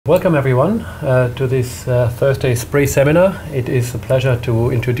Welcome everyone to this Thursday SPREE seminar. It is a pleasure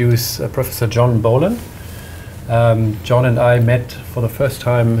to introduce Professor John Boland. John and I met for the first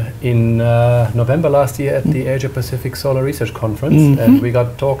time in November last year at the Asia Pacific Solar Research Conference, and we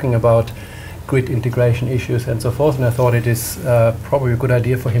got talking about grid integration issues and so forth, and I thought it is probably a good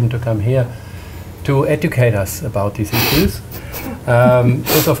idea for him to come here to educate us about these issues.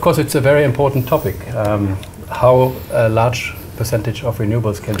 Because of course it's a very important topic, how a large percentage of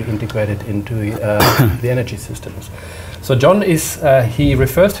renewables can be integrated into the energy systems. So John is, he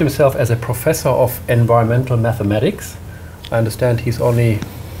refers to himself as a professor of environmental mathematics. I understand he's only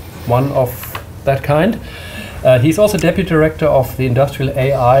one of that kind. He's also Deputy Director of the Industrial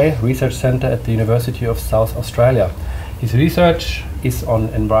AI Research Centre at the University of South Australia. His research is on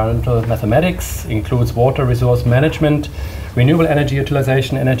environmental mathematics, includes water resource management, renewable energy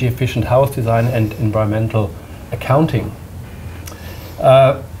utilization, energy efficient house design and environmental accounting.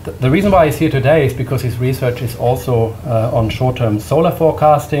 The reason why he's here today is because his research is also on short-term solar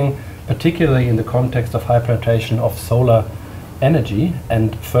forecasting, particularly in the context of high penetration of solar energy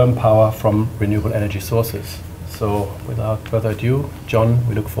and firm power from renewable energy sources. So without further ado, John,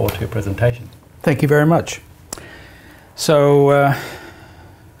 we look forward to your presentation. Thank you very much. So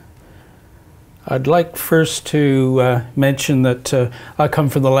I'd like first to mention that I come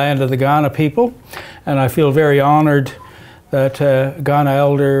from the land of the Ghana people, and I feel very honored that Ghana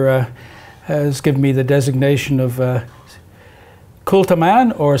Elder has given me the designation of Kulta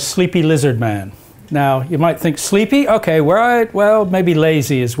man or sleepy lizard man. Now you might think sleepy, okay, right, well maybe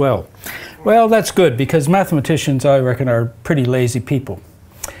lazy as well. Well, that's good because mathematicians, I reckon, are pretty lazy people,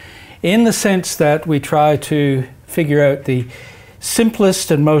 in the sense that we try to figure out the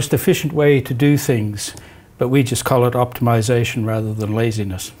simplest and most efficient way to do things, but we just call it optimization rather than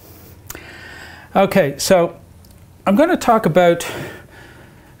laziness. Okay, so I'm going to talk about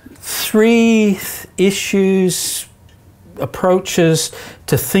three issues, approaches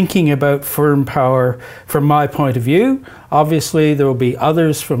to thinking about firm power from my point of view. Obviously there will be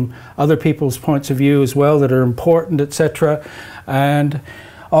others from other people's points of view as well that are important, etc. And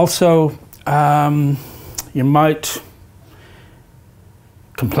also you might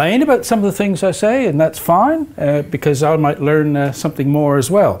complain about some of the things I say, and that's fine, because I might learn something more as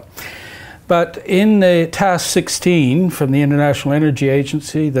well. But in the task 16 from the International Energy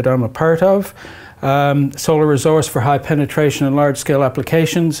Agency that I'm a part of, solar resource for high penetration and large scale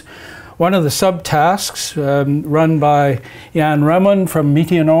applications, one of the subtasks run by Jan Ramon from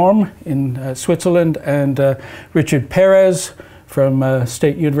Meteonorm in Switzerland and Richard Perez from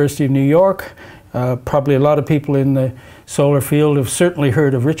State University of New York. Probably a lot of people in the solar field have certainly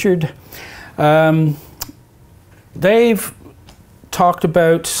heard of Richard. They've talked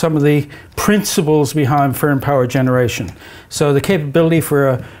about some of the principles behind firm power generation. So the capability for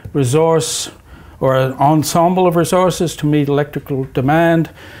a resource or an ensemble of resources to meet electrical demand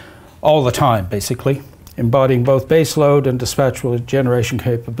all the time, basically, embodying both baseload and dispatchable generation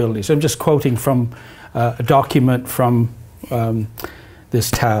capabilities. I'm just quoting from a document from this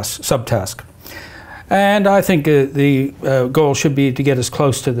subtask. And I think the goal should be to get as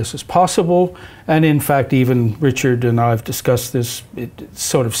close to this as possible. And in fact, even Richard and I have discussed this. It's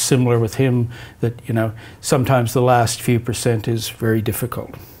sort of similar with him that, you know, sometimes the last few percent is very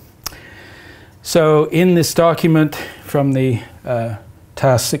difficult. So in this document from the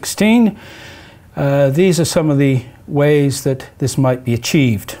task 16, these are some of the ways that this might be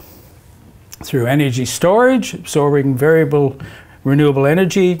achieved. Through energy storage, absorbing variable renewable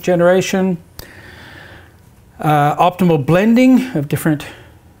energy generation, optimal blending of different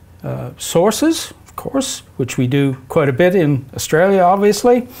sources, of course, which we do quite a bit in Australia,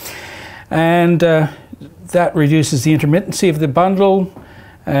 obviously, and that reduces the intermittency of the bundle,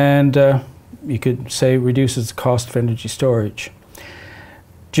 and you could say reduces the cost of energy storage.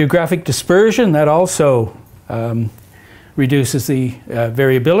 Geographic dispersion, that also reduces the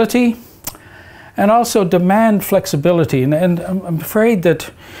variability, and also demand flexibility, and I'm afraid that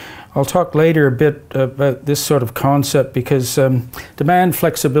I'll talk later a bit about this sort of concept, because demand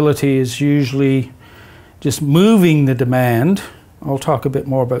flexibility is usually just moving the demand. I'll talk a bit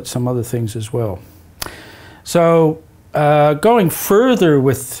more about some other things as well. So going further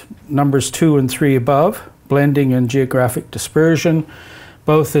with numbers 2 and 3 above, blending and geographic dispersion,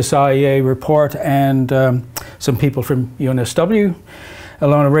 both this IEA report and some people from UNSW,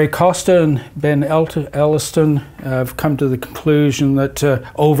 Ilona Ray Costa and Ben Elliston have come to the conclusion that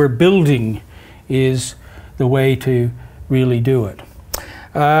overbuilding is the way to really do it.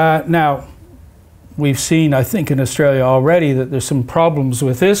 Now, we've seen, I think, in Australia already that there's some problems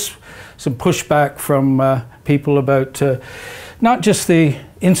with this, some pushback from people about not just the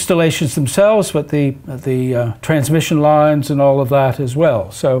installations themselves, but the transmission lines and all of that as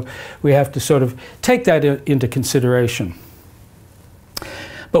well. So we have to sort of take that into consideration.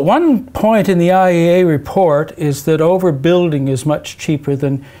 But one point in the IEA report is that overbuilding is much cheaper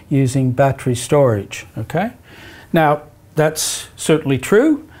than using battery storage. Okay? Now, that's certainly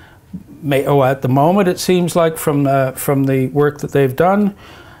true. At the moment, it seems like from the work that they've done.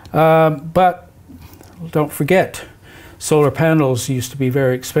 But don't forget, solar panels used to be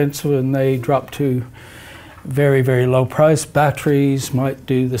very expensive and they dropped to very, very low price. Batteries might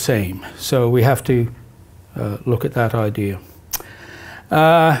do the same. So we have to look at that idea.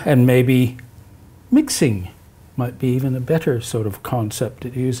 And maybe mixing might be even a better sort of concept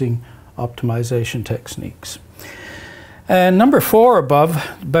at using optimization techniques. And number 4 above,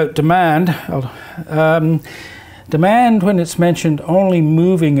 about demand. Demand, when it's mentioned, only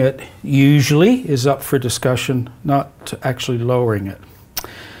moving it usually is up for discussion, not actually lowering it.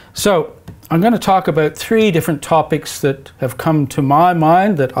 So I'm going to talk about 3 different topics that have come to my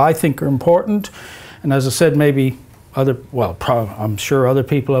mind that I think are important. And as I said, maybe I'm sure other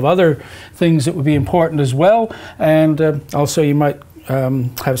people have other things that would be important as well. And also you might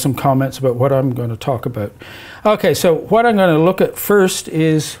have some comments about what I'm going to talk about. Okay, so what I'm going to look at first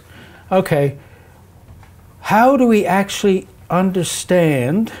is, okay, how do we actually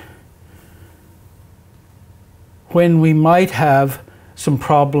understand when we might have some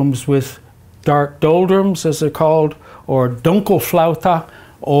problems with dark doldrums, as they're called, or Dunkelflaute,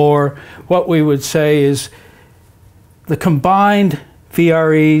 or what we would say is the combined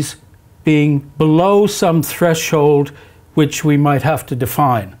VREs being below some threshold which we might have to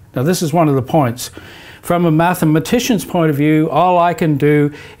define. Now, this is one of the points. From a mathematician's point of view, all I can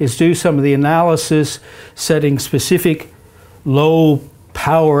do is do some of the analysis setting specific low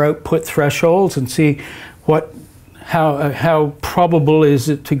power output thresholds and see how probable is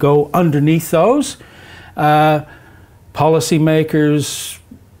it to go underneath those. Policymakers,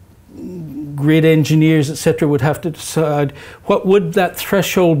 grid engineers, etc., would have to decide what would that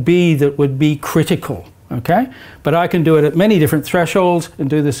threshold be that would be critical. Okay, but I can do it at many different thresholds and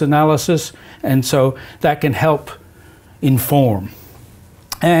do this analysis, and so that can help inform.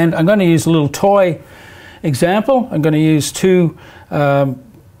 And I'm going to use a little toy example. I'm going to use 2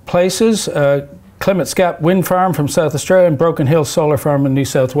 places, Clements Gap Wind Farm from South Australia and Broken Hill Solar Farm in New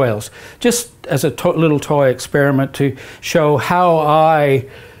South Wales, just as a little toy experiment to show how I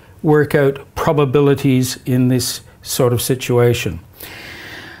work out probabilities in this sort of situation.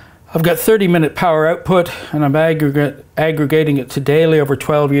 I've got 30-minute power output, and I'm aggregating it to daily over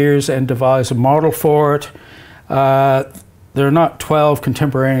 12 years and devise a model for it. There are not 12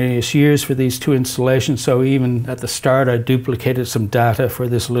 contemporaneous years for these 2 installations, so even at the start I duplicated some data for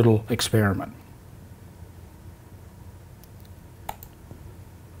this little experiment.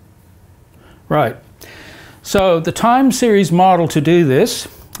 Right, so the time series model to do this,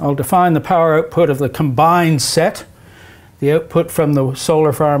 I'll define the power output of the combined set, the output from the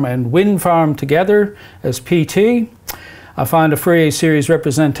solar farm and wind farm together as PT. I find a Fourier series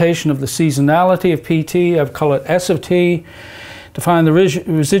representation of the seasonality of PT. I call it S of T. Define the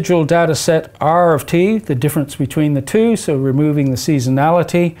residual data set R of T, the difference between the 2, so removing the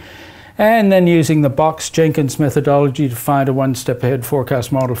seasonality. And then using the Box-Jenkins methodology to find a 1-step ahead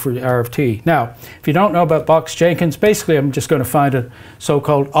forecast model for R of T. Now, if you don't know about Box-Jenkins, basically I'm just going to find a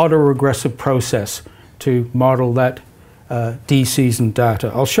so-called autoregressive process to model that de-seasoned data.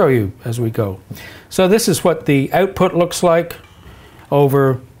 I'll show you as we go. So this is what the output looks like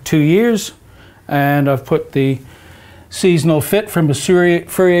over 2 years, and I've put the seasonal fit from a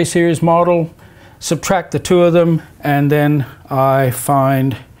Fourier series model, subtract the 2 of them, and then I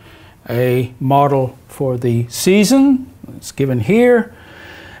find a model for the season. It's given here.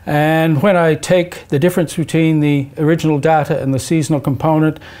 And when I take the difference between the original data and the seasonal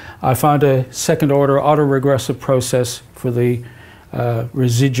component, I find a second-order autoregressive process for the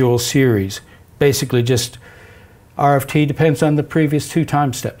residual series. Basically just R of T depends on the previous 2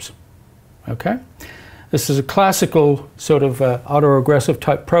 time steps. Okay? This is a classical sort of autoregressive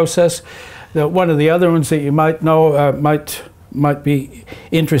type process. One of the other ones that you might know, might be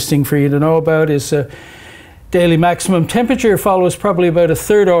interesting for you to know about is daily maximum temperature follows probably about a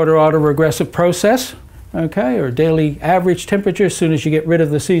third-order autoregressive process, okay, or daily average temperature as soon as you get rid of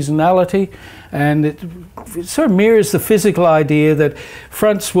the seasonality. And it sort of mirrors the physical idea that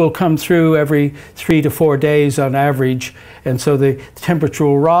fronts will come through every 3 to 4 days on average, and so the temperature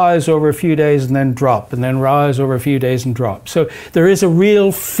will rise over a few days and then drop, and then rise over a few days and drop. So there is a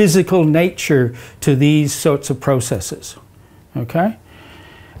real physical nature to these sorts of processes, okay?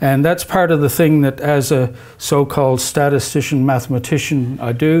 And that's part of the thing that as a so-called statistician, mathematician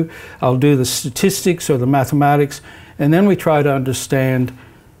I'll do the statistics or the mathematics, and then we try to understand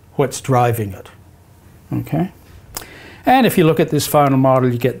what's driving it. Okay? And if you look at this final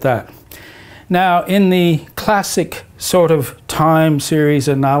model, you get that. Now, in the classic sort of time series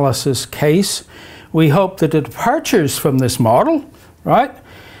analysis case, we hope that the departures from this model, right,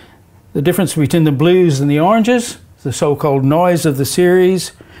 the difference between the blues and the oranges, the so-called noise of the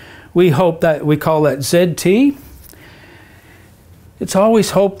series, we hope that, we call that ZT. It's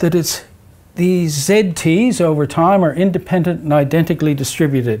always hoped that these ZTs over time are independent and identically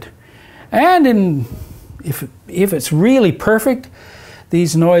distributed. And if it's really perfect,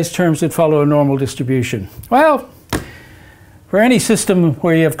 these noise terms would follow a normal distribution. Well, for any system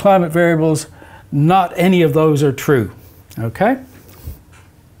where you have climate variables, not any of those are true, okay?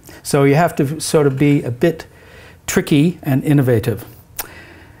 So you have to sort of be a bit tricky and innovative.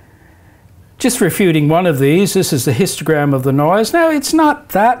 Just refuting one of these, this is the histogram of the noise. Now, it's not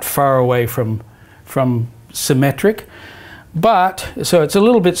that far away from symmetric, but, so it's a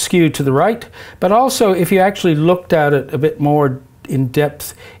little bit skewed to the right, but also if you actually looked at it a bit more in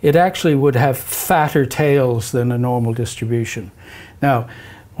depth, it actually would have fatter tails than a normal distribution. Now,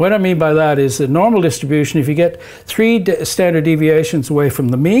 what I mean by that is the normal distribution, if you get 3 standard deviations away from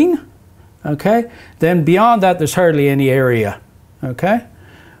the mean, okay, then beyond that there's hardly any area, okay?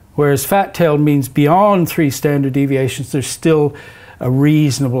 Whereas fat-tailed means beyond 3 standard deviations there's still a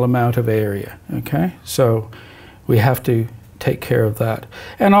reasonable amount of area, okay? So we have to take care of that.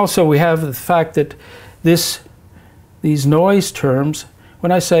 And also we have the fact that these noise terms,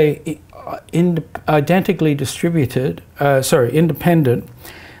 when I say identically distributed, independent,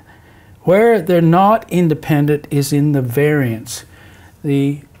 where they're not independent is in the variance.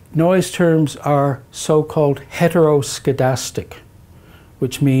 The noise terms are so-called heteroscedastic,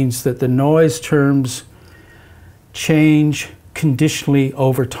 which means that the noise terms change conditionally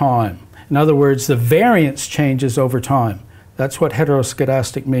over time. In other words, the variance changes over time. That's what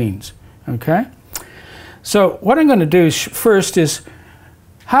heteroscedastic means, okay? So what I'm going to do first is,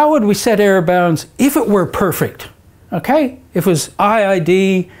 how would we set error bounds if it were perfect, okay? If it was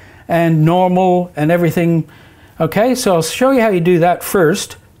IID and normal and everything, okay? So I'll show you how you do that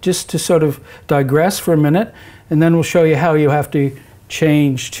first, just to sort of digress for a minute, and then we'll show you how you have to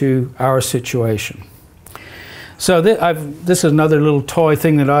change to our situation. So this is another little toy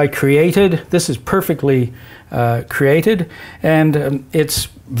thing that I created. This is perfectly created, and it's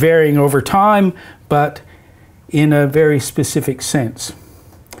varying over time, but in a very specific sense.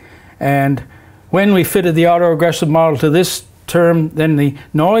 And when we fitted the autoregressive model to this term, then the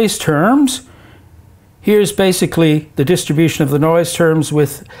noise terms, here's basically the distribution of the noise terms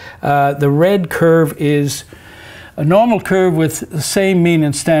with the red curve is a normal curve with the same mean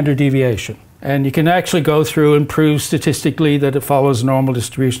and standard deviation. And you can actually go through and prove statistically that it follows normal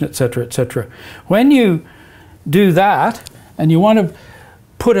distribution, etc., etc. When you do that, and you want to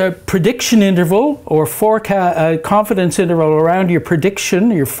put a prediction interval or confidence interval around your prediction,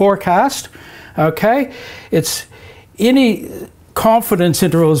 your forecast, okay? It's any confidence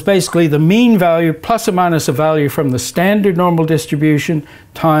interval is basically the mean value plus or minus a value from the standard normal distribution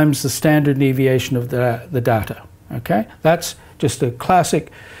times the standard deviation of the data, okay? That's just a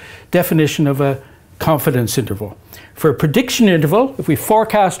classic definition of a confidence interval. For a prediction interval, if we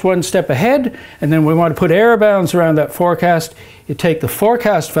forecast one step ahead and then we want to put error bounds around that forecast, you take the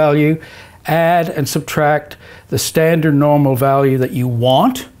forecast value, add and subtract the standard normal value that you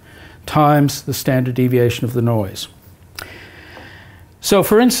want times the standard deviation of the noise. So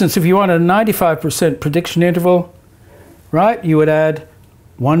for instance, if you want a 95% prediction interval, right, you would add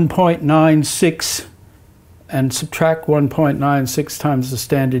 1.96 and subtract 1.96 times the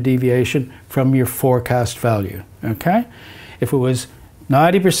standard deviation from your forecast value, okay? If it was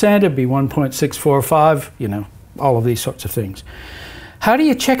 90%, it'd be 1.645, you know, all of these sorts of things. How do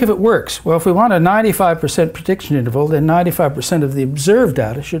you check if it works? Well, if we want a 95% prediction interval, then 95% of the observed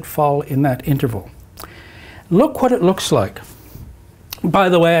data should fall in that interval. Look what it looks like. By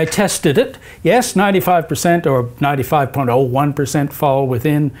the way, I tested it. Yes, 95% or 95.01% fall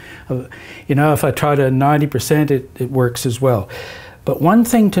within, you know, if I try to 90%, it works as well. But one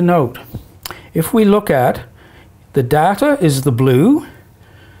thing to note, if we look at the data is the blue,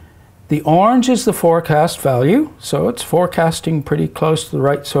 the orange is the forecast value, so it's forecasting pretty close to the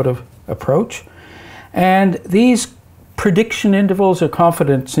right sort of approach. And these prediction intervals or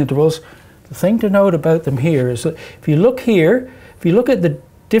confidence intervals, the thing to note about them here is that if you look here, if you look at the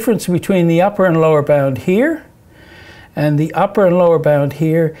difference between the upper and lower bound here and the upper and lower bound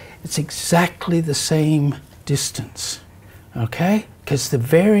here, it's exactly the same distance, okay? because the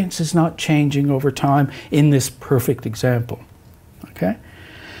variance is not changing over time in this perfect example. Okay?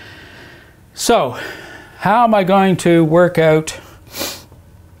 So, how am I going to work out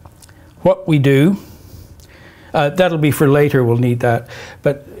what we do? That'll be for later, we'll need that.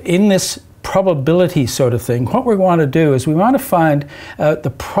 But in this probability sort of thing, what we want to do is we want to find out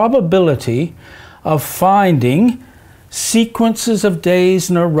the probability of finding sequences of days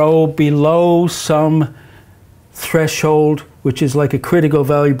in a row below some threshold, which is like a critical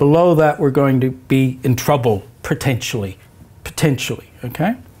value. Below that, we're going to be in trouble, potentially,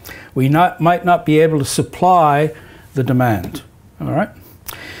 okay? We might not be able to supply the demand, all right?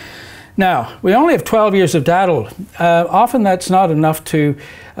 Now, we only have 12 years of data. Often that's not enough to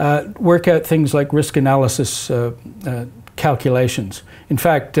work out things like risk analysis calculations. In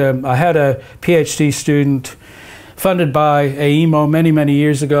fact, I had a PhD student funded by AEMO many, many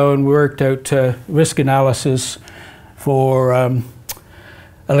years ago, and worked out risk analysis for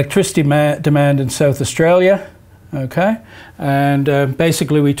electricity demand in South Australia. Okay, and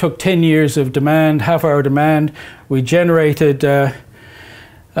basically we took 10 years of demand, half our demand, we generated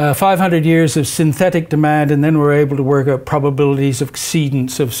 500 years of synthetic demand, and then we're able to work out probabilities of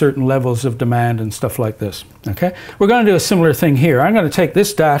exceedance of certain levels of demand and stuff like this. Okay, we're going to do a similar thing here. I'm going to take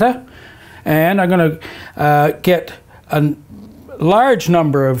this data and I'm going to get a large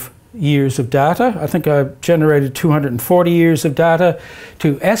number of years of data. I think I've generated 240 years of data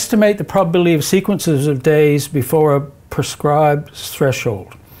to estimate the probability of sequences of days before a prescribed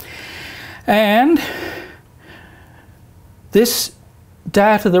threshold. And this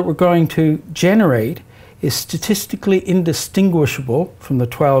data that we're going to generate is statistically indistinguishable from the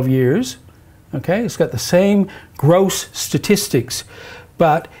 12 years. Okay, it's got the same gross statistics,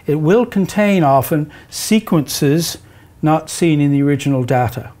 but it will contain often sequences not seen in the original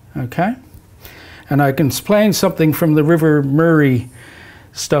data. Okay, and I can explain something from the River Murray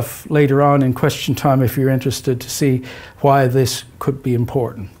stuff later on in question time if you're interested to see why this could be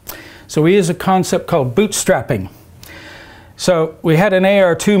important. So we use a concept called bootstrapping. So we had an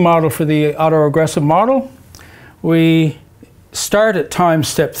AR2 model for the autoregressive model. We start at time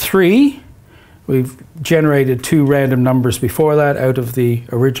step 3. We've generated 2 random numbers before that out of the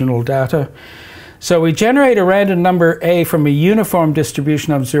original data. So we generate a random number A from a uniform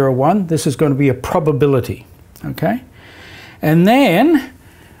distribution of 0, 1. This is going to be a probability, okay? And then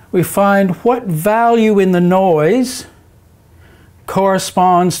we find what value in the noise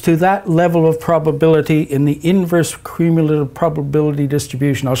corresponds to that level of probability in the inverse cumulative probability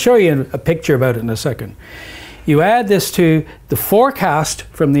distribution. I'll show you a picture about it in a second. You add this to the forecast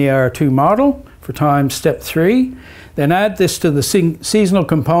from the AR2 model for time step 3. Then add this to the seasonal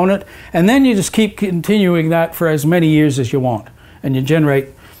component, and then you just keep continuing that for as many years as you want. And you generate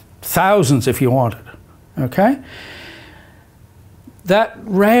thousands if you want it, okay? That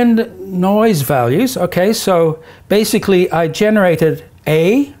random noise values, okay, so basically I generated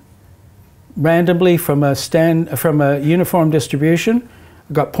A randomly from a uniform distribution.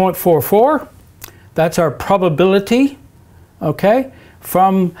 I got 0.44, that's our probability, okay?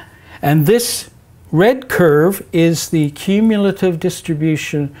 And this red curve is the cumulative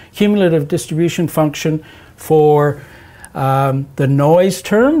distribution function for the noise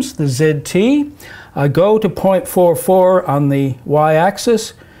terms, the ZT. I go to 0.44 on the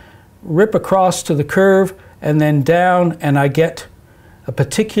y-axis, rip across to the curve, and then down, and I get a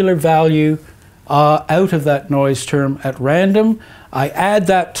particular value out of that noise term at random. I add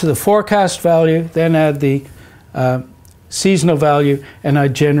that to the forecast value, then add the seasonal value, and I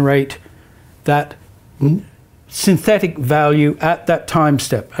generate that synthetic value at that time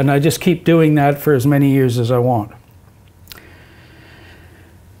step. And I just keep doing that for as many years as I want.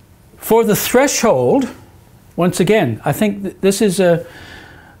 For the threshold, once again, I think this is a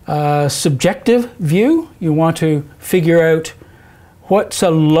subjective view. You want to figure out what's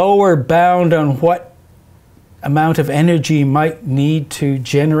a lower bound on what amount of energy you might need to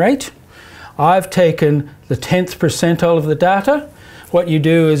generate. I've taken the 10th percentile of the data. What you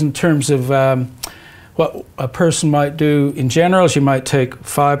do is in terms of what a person might do in general is you might take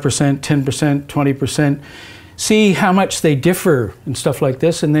 5%, 10%, 20%, see how much they differ and stuff like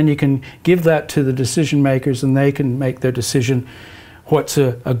this, and then you can give that to the decision makers and they can make their decision what's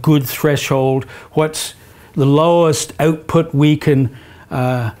a good threshold, what's the lowest output we can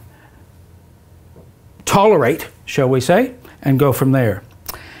tolerate, shall we say, and go from there.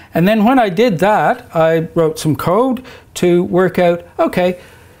 And then when I did that, I wrote some code to work out, okay,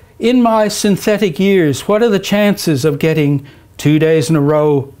 in my synthetic years, what are the chances of getting 2 days in a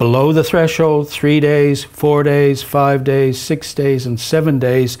row below the threshold, 3 days, 4 days, 5 days, 6 days, and 7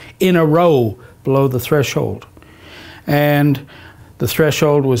 days in a row below the threshold? And the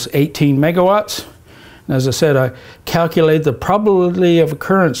threshold was 18 megawatts. And as I said, I calculated the probability of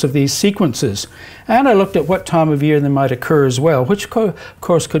occurrence of these sequences. And I looked at what time of year they might occur as well, which of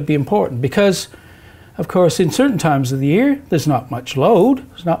course could be important because, of course, in certain times of the year, there's not much load,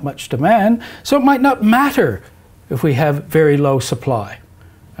 there's not much demand, so it might not matter if we have very low supply,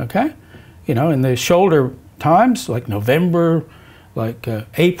 okay? You know, in the shoulder times, like November, like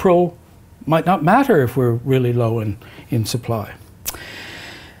April, might not matter if we're really low in supply.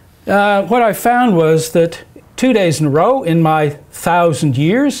 What I found was that 2 days in a row in my 1,000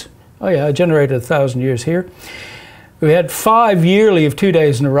 years, oh yeah, I generated 1,000 years here, we had 5 yearly of 2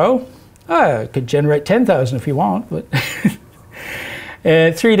 days in a row. I could generate 10,000 if you want, but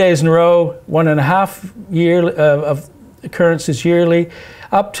 3 days in a row, 1.5 year of occurrences yearly,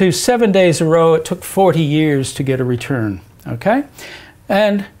 up to 7 days in a row, it took 40 years to get a return, okay?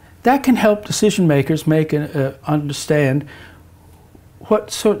 And that can help decision makers understand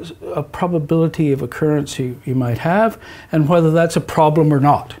what sort of probability of occurrence you might have and whether that's a problem or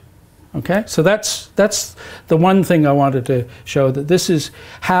not. Okay, so that's the one thing I wanted to show, that this is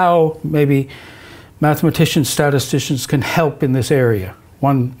how maybe mathematicians, statisticians can help in this area,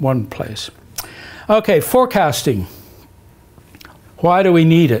 one place. Okay, forecasting. Why do we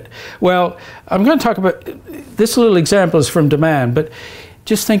need it? Well, I'm going to talk about, this little example is from demand, but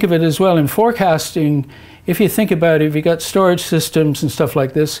just think of it as well in forecasting. If you think about it, if you've got storage systems and stuff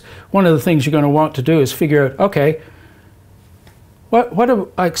like this, one of the things you're going to want to do is figure out, okay, what do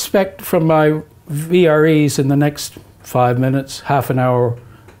I expect from my VREs in the next 5 minutes, half an hour,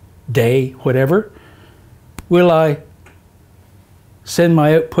 day, whatever? Will I send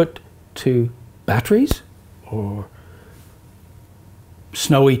my output to batteries or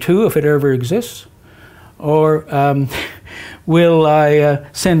Snowy 2 if it ever exists? Or will I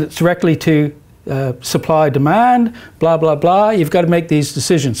send it directly to supply demand, blah, blah, blah? You've got to make these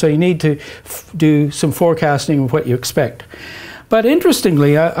decisions. So you need to do some forecasting of what you expect. But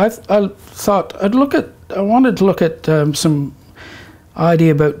interestingly, I thought I wanted to look at some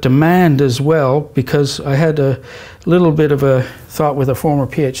idea about demand as well, because I had a little bit of a thought with a former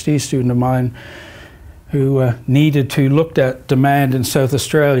PhD student of mine who needed to look at demand in South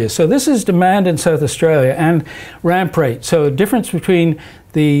Australia. So this is demand in South Australia and ramp rate. So the difference between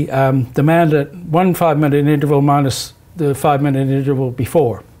the demand at one 5-minute interval minus the 5-minute interval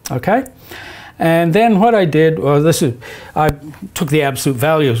before, okay? And then what I did, I took the absolute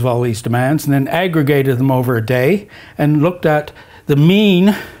values of all these demands and then aggregated them over a day and looked at the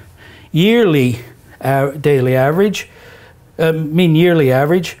mean yearly daily average, mean yearly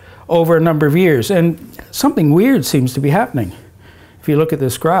average over a number of years. And something weird seems to be happening. If you look at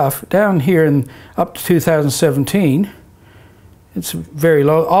this graph, down here in up to 2017, it's very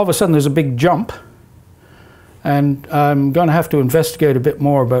low. All of a sudden there's a big jump. And I'm going to have to investigate a bit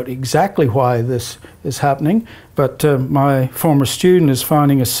more about exactly why this is happening. But my former student is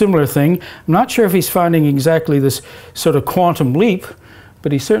finding a similar thing. I'm not sure if he's finding exactly this sort of quantum leap,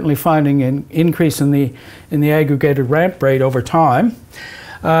 but he's certainly finding an increase in the aggregated ramp rate over time.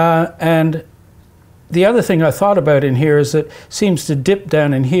 And the other thing I thought about in here is that it seems to dip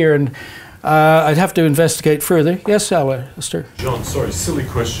down in here, and I'd have to investigate further. Yes, Alistair? John, sorry, silly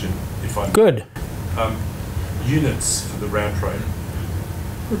question. If I Good. Units for the ramp rate.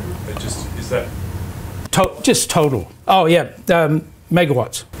 Is that just total? Oh yeah,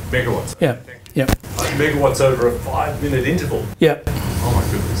 megawatts. Megawatts. Yeah, yeah. Megawatts over a 5-minute interval. Yeah. Oh my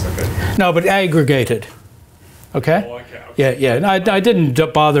goodness. Okay. No, but aggregated. Okay. Oh, okay. Yeah, yeah. And I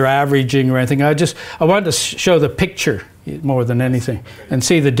didn't bother averaging or anything. I wanted to show the picture more than anything and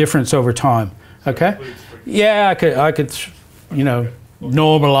see the difference over time. Okay. Yeah, I could, you know,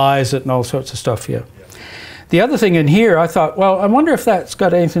 normalize it and all sorts of stuff. Yeah. The other thing in here, I thought, well, I wonder if that's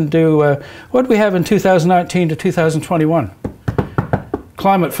got anything to do, what do we have in 2019 to 2021?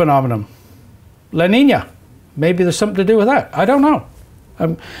 Climate phenomenon. La Nina. Maybe there's something to do with that. I don't know.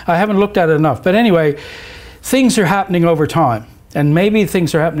 I haven't looked at it enough. But anyway, things are happening over time. And maybe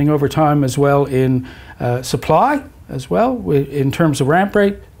things are happening over time as well in supply as well. In terms of ramp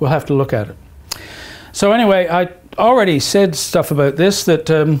rate, we'll have to look at it. So anyway, I already said stuff about this, that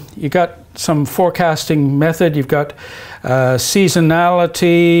you got some forecasting method, you've got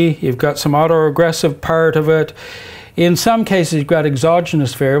seasonality, you've got some autoregressive part of it. In some cases, you've got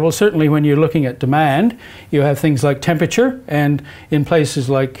exogenous variables. Certainly when you're looking at demand, you have things like temperature, and in places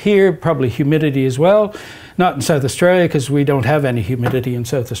like here, probably humidity as well. Not in South Australia, because we don't have any humidity in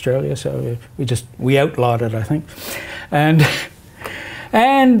South Australia, so we outlawed it, I think.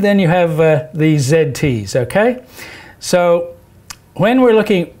 And then you have these ZTs, okay? So when we're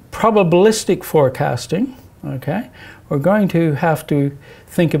looking at probabilistic forecasting, okay, we're going to have to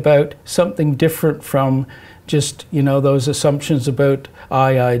think about something different from just, you know, those assumptions about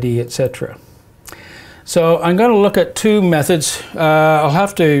IID, etc. So I'm going to look at two methods. I'll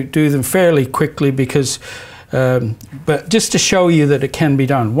have to do them fairly quickly because, but just to show you that it can be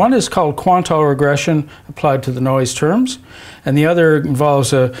done. One is called quantile regression applied to the noise terms, and the other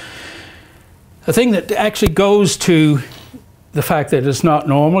involves a thing that actually goes to the fact that it's not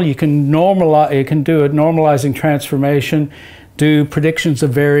normal. You can normalize, you can do a normalizing transformation, do predictions of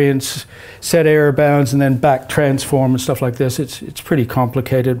variance, set error bounds, and then back transform and stuff like this. It's pretty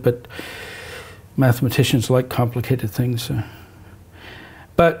complicated, but mathematicians like complicated things.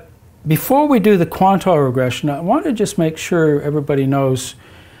 But before we do the quantile regression, I want to just make sure everybody knows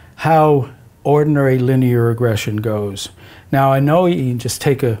how ordinary linear regression goes. Now, I know you can just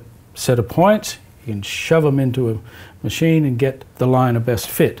take a set of points, you can shove them into a machine and get the line of best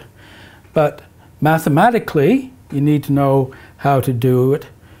fit. But mathematically, you need to know how to do it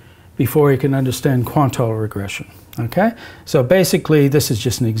before you can understand quantile regression. Okay? So basically, this is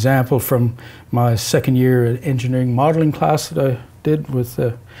just an example from my second year engineering modeling class that I did with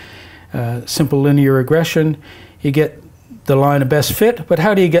simple linear regression. You get the line of best fit, but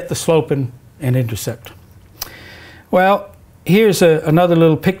how do you get the slope and intercept? Well, here's another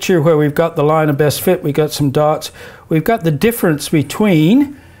little picture where we've got the line of best fit. We've got some dots. We've got the difference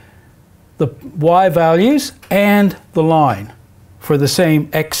between the y values and the line for the same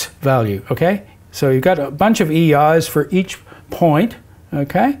x value, okay? So you've got a bunch of EIs for each point,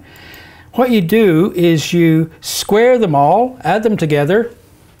 okay? What you do is you square them all, add them together,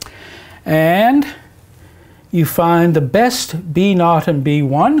 and you find the best B0 and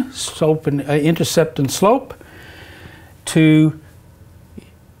B1, slope and intercept and slope, to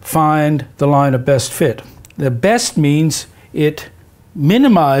find the line of best fit. The best means it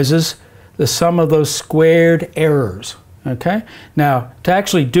minimizes the sum of those squared errors, okay? Now, to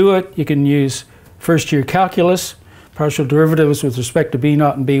actually do it, you can use first year calculus, partial derivatives with respect to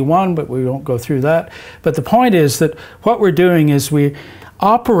B0 and B1, but we won't go through that. But the point is that what we're doing is we're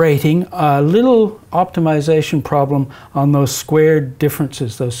operating a little optimization problem on those squared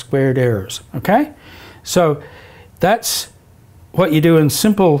differences, those squared errors, okay? So that's what you do in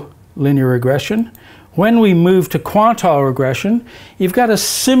simple linear regression. When we move to quantile regression, you've got a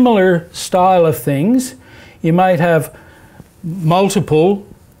similar style of things. You might have multiple,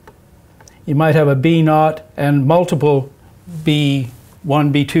 you might have a B0 and multiple B1,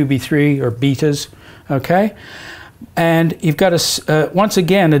 B2, B3, or betas, okay? And you've got, once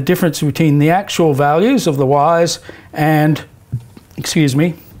again, a difference between the actual values of the y's and, excuse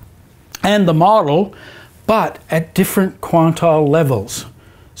me, and the model, but at different quantile levels.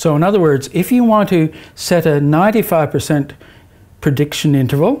 So in other words, if you want to set a 95% prediction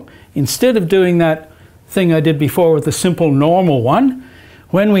interval, instead of doing that thing I did before with the simple normal one,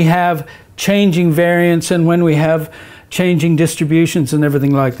 when we have changing variance and when we have changing distributions and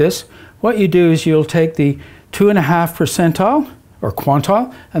everything like this, what you do is you'll take the 2.5 percentile or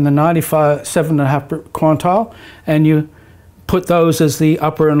quantile and the 97.5 quantile, and you put those as the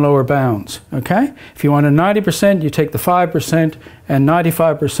upper and lower bounds, okay? If you want a 90%, you take the 5% and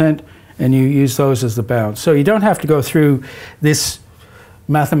 95%, and you use those as the bounds. So you don't have to go through this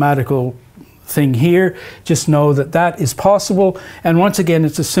mathematical thing here. Just know that that is possible, and once again,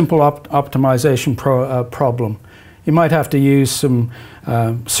 it's a simple optimization problem. You might have to use some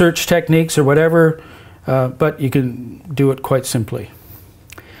search techniques or whatever, but you can do it quite simply.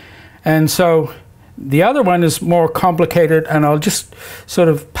 And so the other one is more complicated, and I'll just sort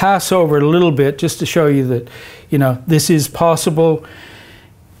of pass over it a little bit just to show you that, you know, this is possible.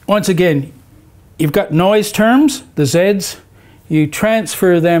 Once again, you've got noise terms, the Z's. You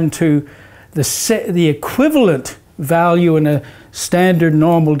transfer them to the equivalent value in a standard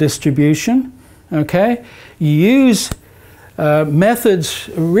normal distribution, okay? You use methods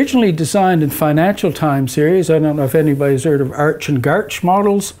originally designed in financial time series. I don't know if anybody's heard of Arch and Garch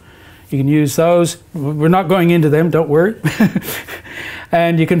models. You can use those. We're not going into them, don't worry.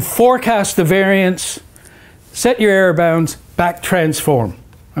 And you can forecast the variance, set your error bounds, back transform,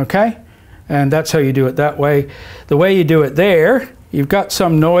 okay? And that's how you do it that way. The way you do it there, you've got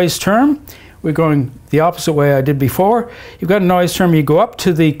some noise term. We're going the opposite way I did before. You've got a noise term, you go up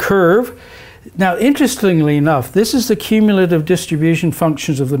to the curve. Now, interestingly enough, this is the cumulative distribution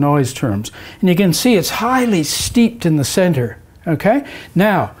functions of the noise terms. And you can see it's highly steeped in the center, okay?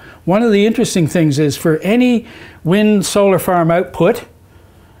 Now, one of the interesting things is for any wind solar farm output,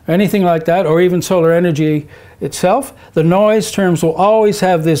 anything like that, or even solar energy itself, the noise terms will always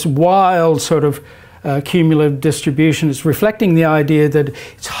have this wild sort of cumulative distribution. It's reflecting the idea that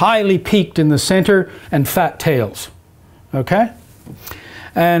it's highly peaked in the center and fat tails, okay?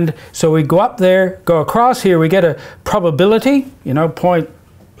 And so we go up there, go across here, we get a probability, you know,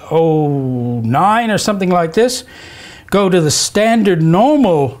 0.09 or something like this. Go to the standard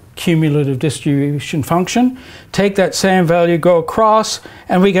normal cumulative distribution function, take that same value, go across,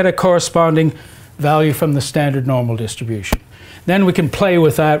 and we get a corresponding value from the standard normal distribution. Then we can play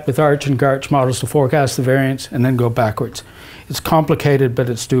with that with Arch and Garch models to forecast the variance and then go backwards. It's complicated, but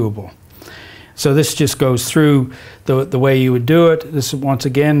it's doable. So this just goes through the way you would do it. This is, once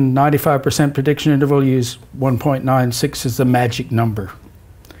again, 95% prediction interval, use 1.96 as the magic number.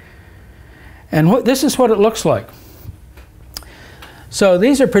 And this is what it looks like. So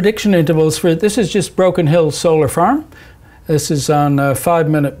these are prediction intervals for, this is just Broken Hill Solar Farm. This is on a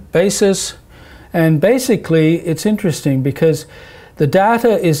 5-minute basis. And basically, it's interesting because the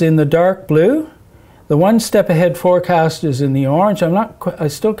data is in the dark blue. The 1 step ahead forecast is in the orange. I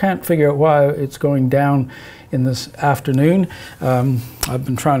still can't figure out why it's going down in this afternoon. I've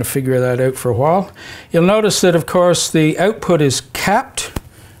been trying to figure that out for a while. You'll notice that, of course, the output is capped,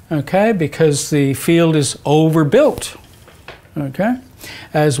 okay, because the field is overbuilt, okay,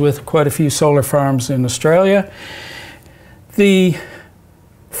 as with quite a few solar farms in Australia.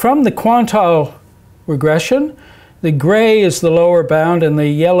 From the quantile regression, the gray is the lower bound and the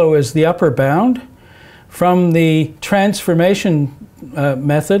yellow is the upper bound. From the transformation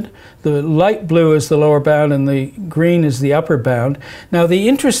method, the light blue is the lower bound and the green is the upper bound. Now the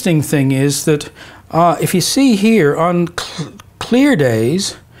interesting thing is that if you see here, on clear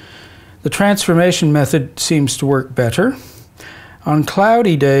days, the transformation method seems to work better. On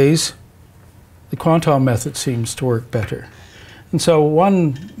cloudy days, the quantile method seems to work better. And so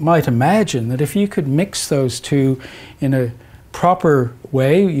one might imagine that if you could mix those two in a proper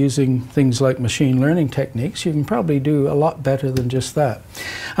way using things like machine learning techniques, you can probably do a lot better than just that.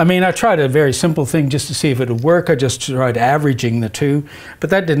 I mean, I tried a very simple thing just to see if it would work. I just tried averaging the two, but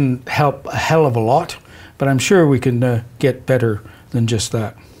that didn't help a hell of a lot. But I'm sure we can get better than just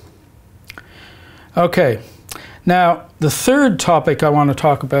that. Okay, now the third topic I want to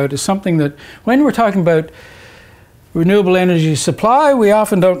talk about is something that when we're talking about renewable energy supply, we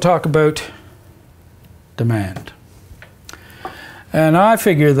often don't talk about demand. And I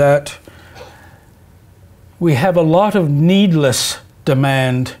figure that we have a lot of needless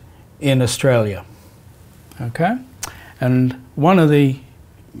demand in Australia, okay? And one of the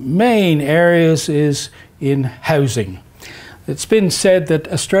main areas is in housing. It's been said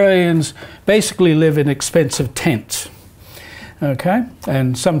that Australians basically live in expensive tents, okay?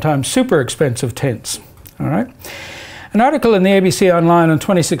 And sometimes super expensive tents, all right? An article in the ABC Online on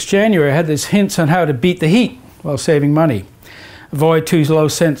 26 January had these hints on how to beat the heat while saving money. Avoid too low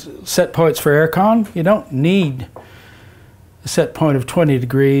set points for aircon. You don't need a set point of 20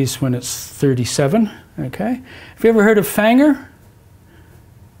 degrees when it's 37, okay? Have you ever heard of Fanger?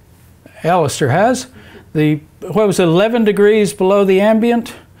 Alistair has. What was it, 11 degrees below the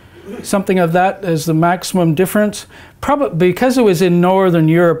ambient? Something of that as the maximum difference. Probably because it was in Northern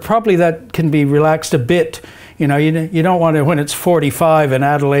Europe, probably that can be relaxed a bit. You know, you don't want it when it's 45 in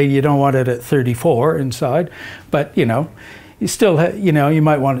Adelaide, you don't want it at 34 inside. But, you know, you still, you know, you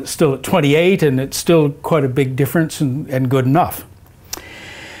might want it still at 28 and it's still quite a big difference and good enough.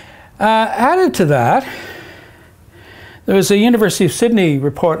 Added to that, there was a University of Sydney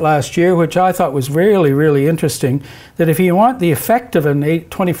report last year which I thought was really, really interesting, that if you want the effect of an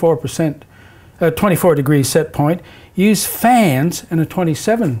 24 degree set point, use fans and a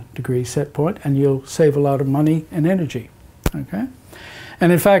 27 degree set point and you'll save a lot of money and energy, okay?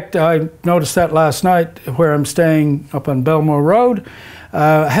 And in fact, I noticed that last night where I'm staying up on Belmore Road.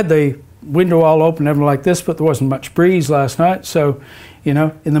 I had the window all open, everything like this, but there wasn't much breeze last night. So, you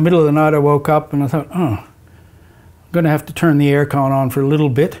know, in the middle of the night I woke up and I thought, oh, I'm going to have to turn the aircon on for a little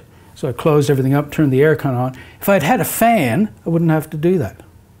bit. So I closed everything up, turned the aircon on. If I'd had a fan, I wouldn't have to do that,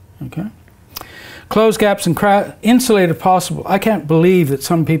 okay? Close gaps and insulate if possible. I can't believe that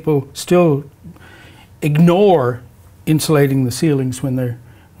some people still ignore insulating the ceilings when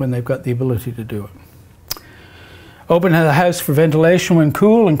they've got the ability to do it. Open the house for ventilation when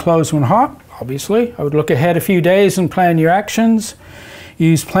cool and close when hot, obviously. I would look ahead a few days and plan your actions.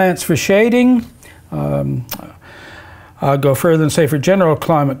 Use plants for shading. I'll go further and say for general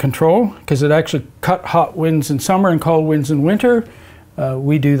climate control, because it actually cut hot winds in summer and cold winds in winter.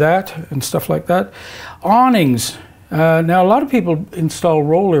 We do that and stuff like that. Awnings. Now a lot of people install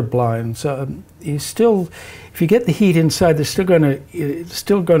roller blinds. If you get the heat inside, it's still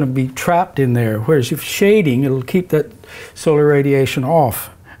going to be trapped in there. Whereas if shading, it'll keep that solar radiation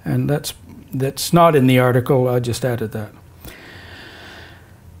off, and that's not in the article. I just added that.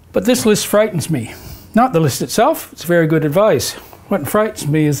 But this list frightens me. not the list itself. It's very good advice. What frightens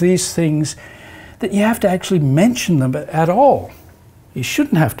me is these things that you have to actually mention them at all. You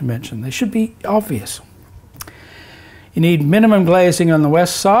shouldn't have to mention. They should be obvious. You need minimum glazing on the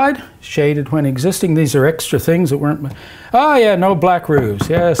west side, shaded when existing. These are extra things that weren't... Oh yeah, no black roofs.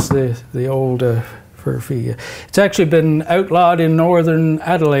 Yes, the old furphy. It's actually been outlawed in northern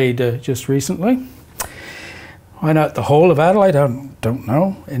Adelaide just recently. Why not the whole of Adelaide? I don't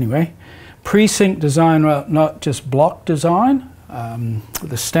know. Anyway, precinct design, not just block design.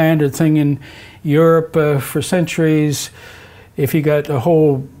 The standard thing in Europe for centuries, if you got a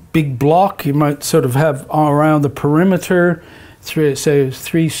whole big block, you might sort of have all around the perimeter, say a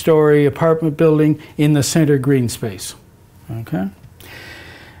three-story apartment building in the center green space. Okay.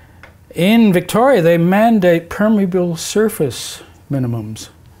 In Victoria, they mandate permeable surface minimums,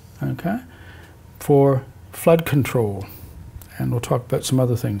 okay, for flood control. And we'll talk about some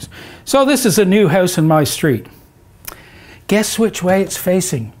other things. So this is a new house in my street. Guess which way it's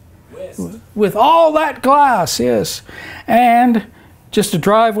facing? West. With all that glass, yes. And just a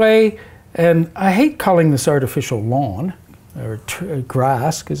driveway, and I hate calling this artificial lawn or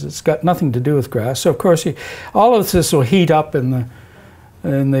grass because it's got nothing to do with grass. So of course, all of this will heat up in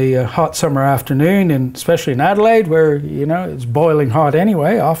the hot summer afternoon, and especially in Adelaide, where it's boiling hot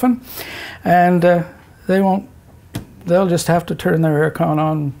anyway, often, and they'll just have to turn their aircon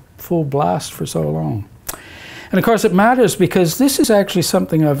on full blast for so long. And of course, it matters because this is actually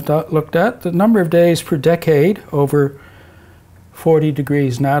something I've looked at: the number of days per decade over 40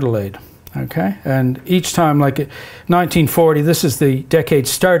 degrees in Adelaide, okay? And each time, like 1940, this is the decade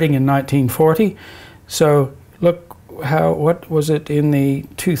starting in 1940. So look what was it in the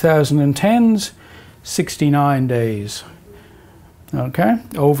 2010s? 69 days, okay?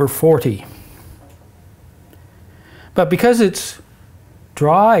 Over 40. But because it's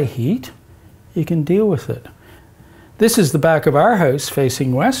dry heat, you can deal with it. This is the back of our house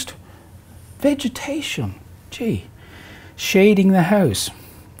facing west. Vegetation, gee. Shading the house,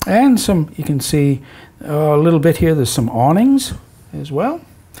 and you can see a little bit here, there's some awnings as well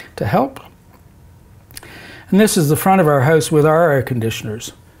to help. And this is the front of our house with our air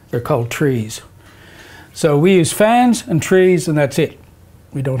conditioners. They're called trees. So we use fans and trees, and that's it.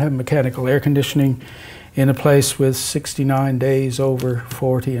 We don't have mechanical air conditioning in a place with 69 days over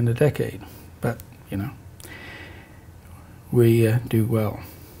 40 in a decade, but we do well.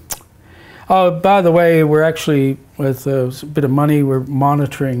 Oh, by the way, we're actually, with a bit of money, we're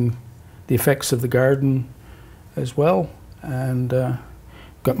monitoring the effects of the garden as well. And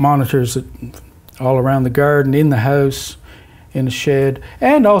got monitors all around the garden, in the house, in a shed,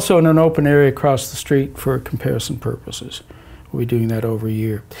 and also in an open area across the street for comparison purposes. We'll be doing that over a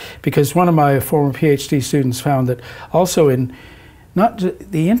year. Because one of my former PhD students found that also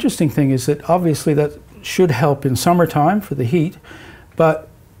the interesting thing is that obviously that should help in summertime for the heat, but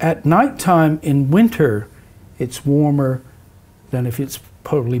at nighttime in winter, it's warmer than if it's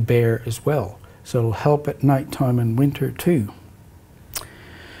totally bare as well. So it'll help at nighttime in winter too.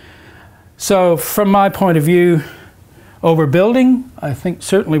 So from my point of view, overbuilding, I think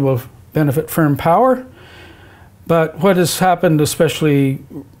certainly will benefit firm power. But what has happened, especially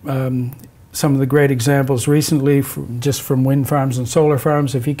some of the great examples recently, just from wind farms and solar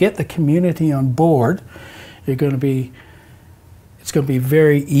farms, if you get the community on board, it's going to be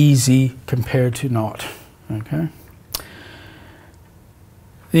very easy compared to not, okay?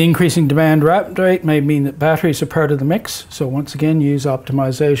 The increasing demand rate may mean that batteries are part of the mix. So once again, use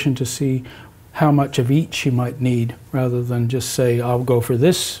optimization to see how much of each you might need, rather than just say, I'll go for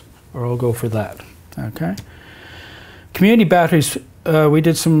this or I'll go for that, okay? Community batteries, we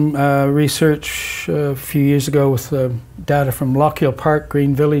did some research a few years ago with data from Lockhill Park,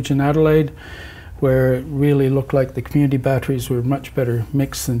 Green Village in Adelaide, where it really looked like the community batteries were much better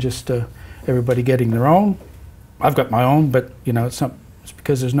mixed than just everybody getting their own. I've got my own, but it's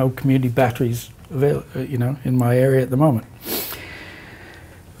because there's no community batteries available, in my area at the moment.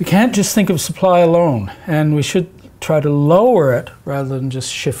 We can't just think of supply alone, and we should try to lower it rather than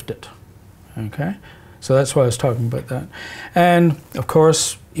just shift it, okay? So that's why I was talking about that. And of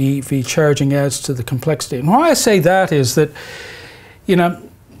course, EV charging adds to the complexity. And why I say that is that,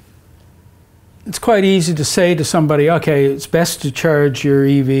 it's quite easy to say to somebody, okay, it's best to charge your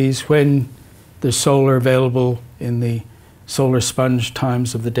EVs when there's solar available in the solar sponge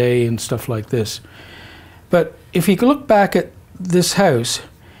times of the day and stuff like this. But if you look back at this house,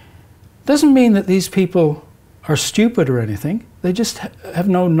 it doesn't mean that these people are stupid or anything. They just have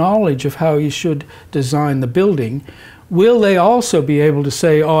no knowledge of how you should design the building. Will they also be able to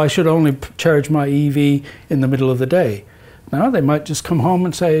say, oh, I should only charge my EV in the middle of the day? No, they might just come home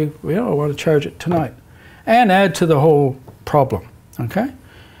and say, well, I want to charge it tonight. and add to the whole problem, okay?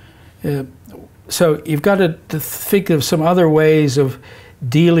 So you've got to think of some other ways of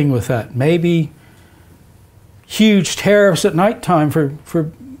dealing with that. Maybe huge tariffs at night time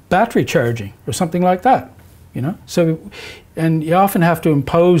for battery charging or something like that, you know? So, and you often have to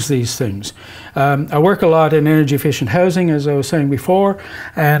impose these things. I work a lot in energy efficient housing, as I was saying before,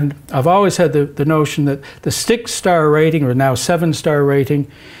 and I've always had the notion that the 6-star rating, or now 7-star rating,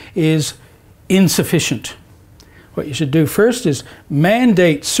 is insufficient. What you should do first is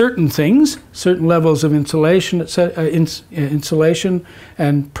mandate certain things, certain levels of insulation, insulation,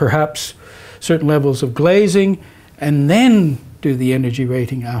 and perhaps certain levels of glazing, and then do the energy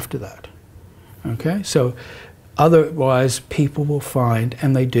rating after that. Okay, so otherwise people will find,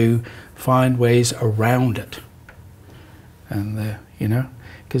 and they do, find ways around it. And you know,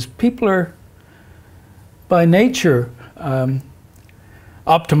 because people are by nature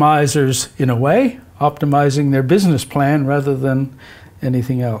optimizers in a way, optimizing their business plan rather than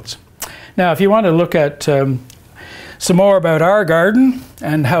anything else. Now, if you want to look at some more about our garden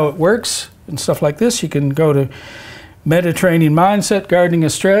and how it works and stuff like this, you can go to Mediterranean Mindset Gardening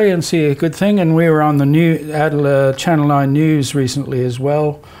Australia and see a good thing. And we were on the Channel 9 News recently as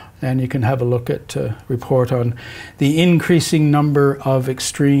well, and you can have a look at report on the increasing number of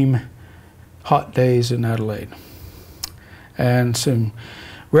extreme hot days in Adelaide. And some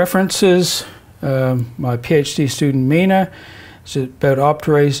references. My PhD student Mina is about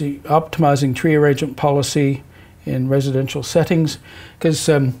optimizing tree arrangement policy in residential settings, because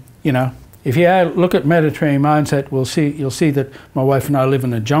you know, if you look at Mediterranean Mindset, you'll see that my wife and I live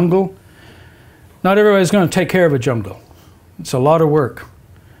in a jungle. Not everybody's going to take care of a jungle. It's a lot of work.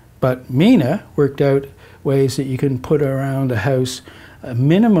 But Mina worked out ways that you can put around a house a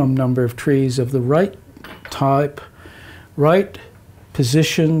minimum number of trees of the right type, right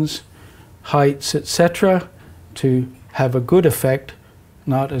positions, heights, etc., to have a good effect.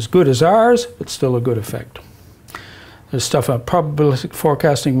 Not as good as ours, but still a good effect. There's stuff on probabilistic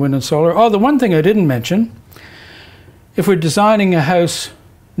forecasting, wind and solar. Oh, the one thing I didn't mention, if we're designing a house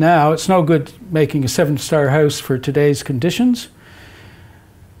now, it's no good making a 7-star house for today's conditions.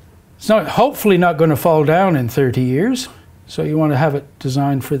 It's hopefully not going to fall down in 30 years, so you want to have it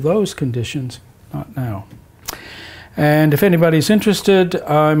designed for those conditions, not now. And if anybody's interested,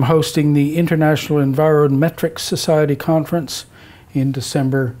 I'm hosting the International Environmetrics Society Conference in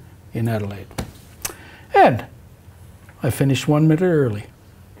December in Adelaide. And I finished 1 minute early.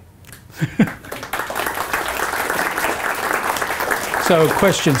 So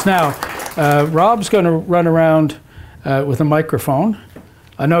questions. Now, Rob's going to run around with a microphone.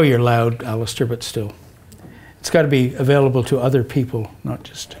 I know you're loud, Alistair, but still. It's got to be available to other people, not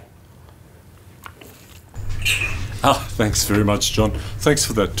just... Oh, thanks very much, John. Thanks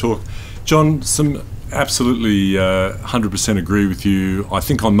for that talk. John, absolutely 100% agree with you, I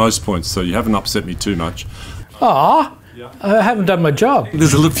think, on most points, so you haven't upset me too much. Ah, yeah. I haven't done my job.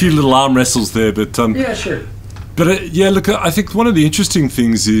 There's a few little arm wrestles there, but... yeah, sure. But yeah, look, I think one of the interesting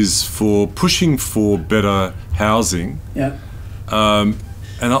things is for pushing for better housing. Yeah.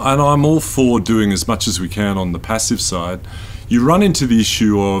 And I'm all for doing as much as we can on the passive side. You run into the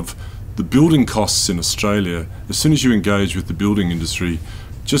issue of the building costs in Australia. As soon as you engage with the building industry,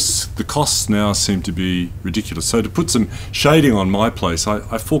 just the costs now seem to be ridiculous. So to put some shading on my place,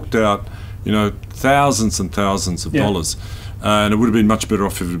 I forked out, you know, thousands and thousands of dollars, and it would have been much better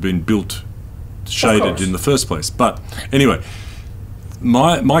off if it had been built shaded in the first place. But anyway,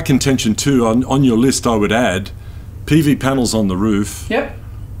 my contention too, on your list, I would add PV panels on the roof. Yep.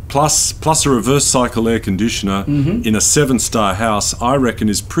 Plus a reverse cycle air conditioner in a 7-star house, I reckon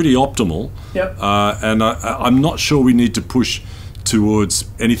is pretty optimal. Yep. And I'm not sure we need to push towards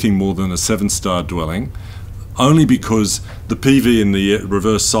anything more than a 7-star dwelling, only because the PV in the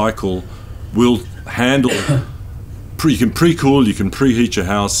reverse cycle will handle, you can pre-cool, you can preheat your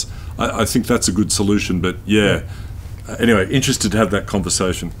house. I think that's a good solution, but yeah. Anyway, interested to have that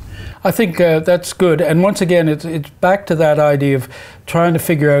conversation. I think that's good. And once again, it's back to that idea of trying to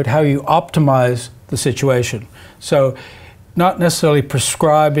figure out how you optimize the situation. So not necessarily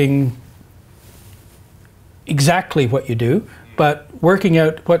prescribing exactly what you do, but working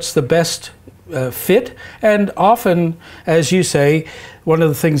out what's the best fit. And often, as you say, one of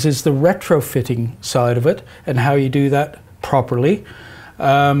the things is the retrofitting side of it and how you do that properly.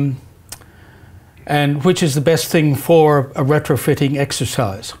 And which is the best thing for a retrofitting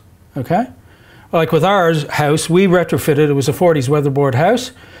exercise. Okay? Like with our house, we retrofitted, it was a 40s weatherboard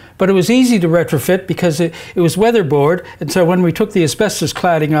house, but it was easy to retrofit because it was weatherboard, and so when we took the asbestos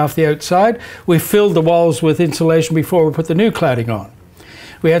cladding off the outside, we filled the walls with insulation before we put the new cladding on.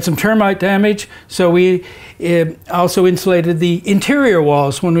 We had some termite damage, so we also insulated the interior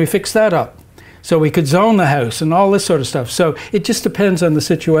walls when we fixed that up, so we could zone the house and all this sort of stuff. So it just depends on the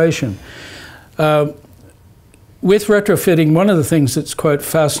situation. With retrofitting, one of the things that's quite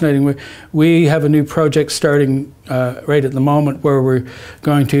fascinating, we have a new project starting right at the moment where we're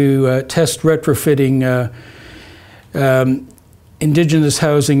going to test retrofitting indigenous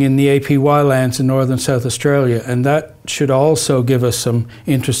housing in the APY lands in northern South Australia, and that should also give us some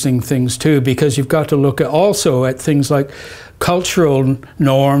interesting things too, because you've got to look also at things like cultural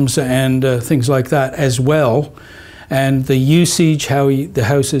norms and things like that as well, and the usage, how the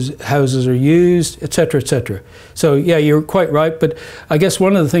houses are used, etc., etc. So yeah, you're quite right, but I guess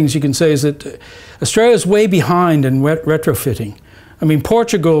one of the things you can say is that Australia's way behind in retrofitting. I mean,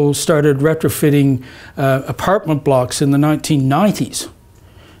 Portugal started retrofitting apartment blocks in the 1990s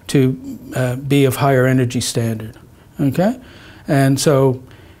to be of higher energy standard, okay? And so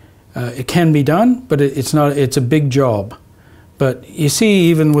it can be done, but it's a big job. But you see,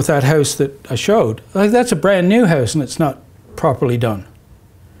 even with that house that I showed, like that's a brand new house and it's not properly done,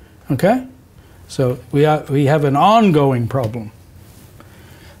 okay? So we have an ongoing problem.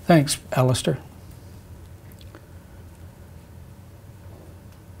 Thanks, Alistair.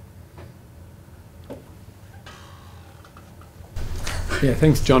 Yeah,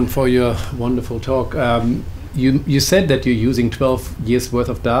 thanks, John, for your wonderful talk. You said that you're using 12 years worth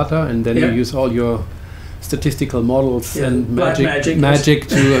of data, and then you use all your statistical models and magic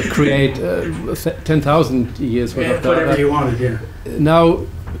to create 10,000 years worth of data. Whatever you wanted, yeah. Now,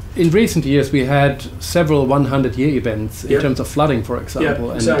 in recent years, we had several 100-year events in terms of flooding, for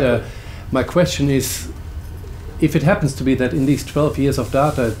example. Exactly. And my question is, if it happens to be that in these 12 years of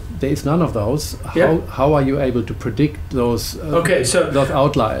data, there is none of those, how are you able to predict those, those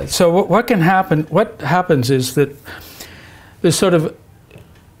outliers? So what can happen, what happens is that there's sort of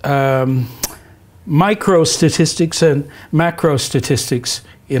micro statistics and macro statistics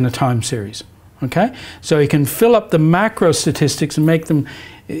in a time series, okay? So you can fill up the macro statistics and make them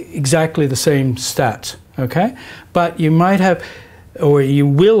exactly the same stats, okay? But you might have, or you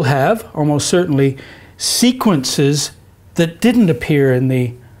will have, almost certainly, sequences that didn't appear in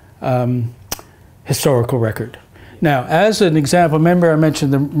the historical record. Now, as an example, remember I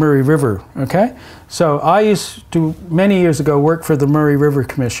mentioned the Murray River, okay? So I used to, many years ago, work for the Murray River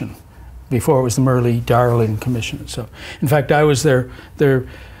Commission, before it was the Murray-Darling Commission. So, in fact, I was their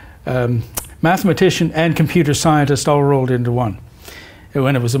mathematician and computer scientist all rolled into one,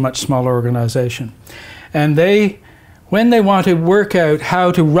 when it was a much smaller organization. And when they want to work out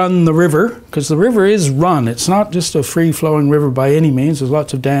how to run the river, because the river is run, it's not just a free-flowing river by any means, there's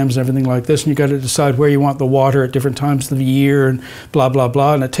lots of dams and everything like this, and you've got to decide where you want the water at different times of the year and blah, blah,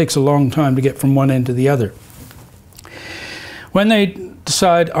 blah, and it takes a long time to get from one end to the other. When they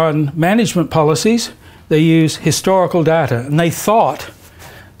decide on management policies, they use historical data, and they thought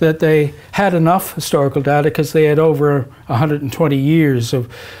that they had enough historical data because they had over 120 years of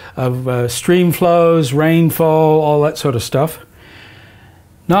stream flows, rainfall, all that sort of stuff.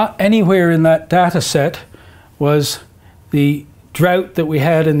 Not anywhere in that data set was the drought that we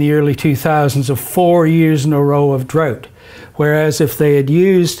had in the early 2000s of 4 years in a row of drought. Whereas if they had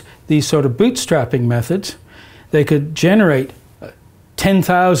used these sort of bootstrapping methods, they could generate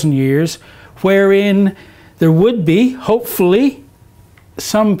 10,000 years wherein there would be, hopefully,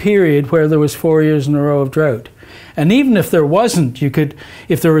 some period where there was 4 years in a row of drought. And even if there wasn't, you could,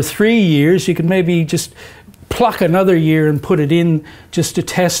 if there were 3 years, you could maybe just pluck another year and put it in just to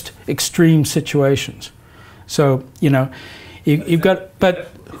test extreme situations. So, you know, you've got, but...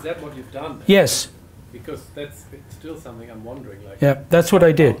 Is that what you've done then? Yes. Because that's still something I'm wondering. Like, yeah, that's what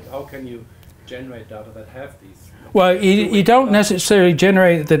I did. How can you generate data that have these? Well, you don't necessarily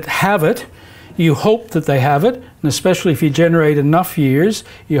generate that have it. You hope that they have it, and especially if you generate enough years,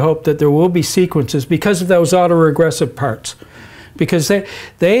 you hope that there will be sequences because of those autoregressive parts. Because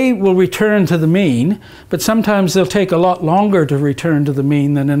they will return to the mean, but sometimes they'll take a lot longer to return to the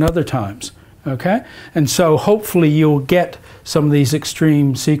mean than in other times, okay? And so hopefully you'll get some of these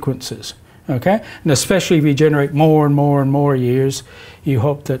extreme sequences, okay? And especially if you generate more and more and more years, you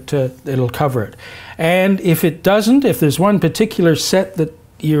hope that it'll cover it. And if it doesn't, if there's one particular set that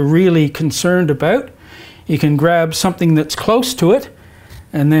you're really concerned about, you can grab something that's close to it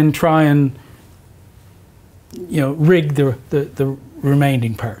and then try and, you know, rig the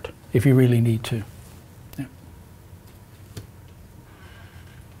remaining part if you really need to. Yeah.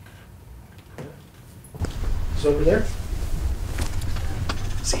 It's over there.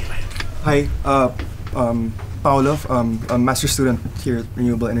 See you later. Hi. Paolo, a master's student here at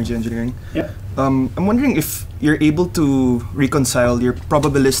Renewable Energy Engineering. Yeah. I'm wondering if you're able to reconcile your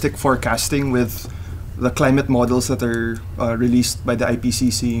probabilistic forecasting with the climate models that are released by the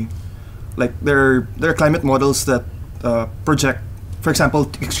IPCC. Like there are climate models that project, for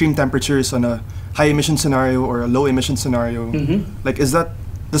example, extreme temperatures on a high emission scenario or a low emission scenario. Like,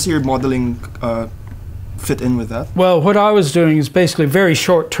 does your modeling fit in with that? Well, what I was doing is basically very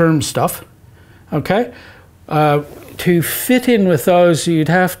short-term stuff, okay? To fit in with those, you'd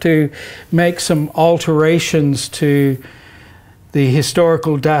have to make some alterations to the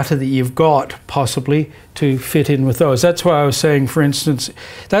historical data that you've got, possibly, to fit in with those. That's why I was saying, for instance,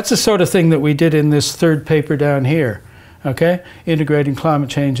 that's the sort of thing that we did in this third paper down here, okay? Integrating climate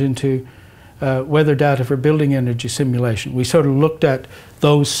change into weather data for building energy simulation. We sort of looked at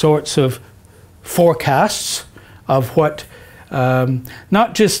those sorts of forecasts of what,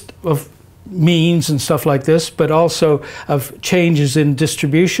 not just of means and stuff like this, but also of changes in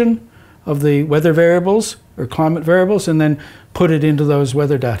distribution of the weather variables or climate variables, and then put it into those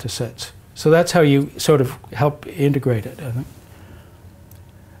weather data sets. So that's how you sort of help integrate it, I think.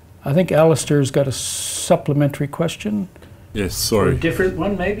 I think Alistair's got a supplementary question. Yes, sorry. Or a different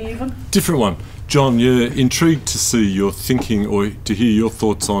one, maybe even? Different one. John, you're intrigued to see your thinking or to hear your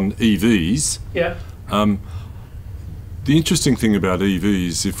thoughts on EVs. Yeah. The interesting thing about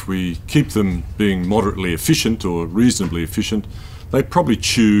EVs, if we keep them being moderately efficient or reasonably efficient, they probably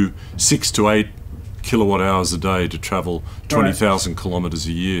chew 6 to 8 kilowatt hours a day to travel 20,000 kilometres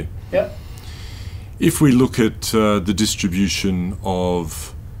a year. Yeah. If we look at the distribution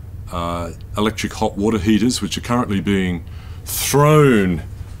of electric hot water heaters, which are currently being thrown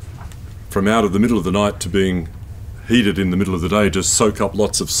from out of the middle of the night to being heated in the middle of the day to soak up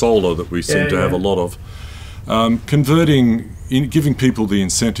lots of solar that we seem to have a lot of, giving people the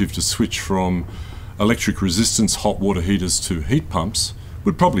incentive to switch from electric resistance hot water heaters to heat pumps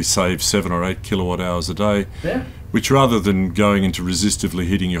would probably save 7 or 8 kilowatt hours a day, which rather than going into resistively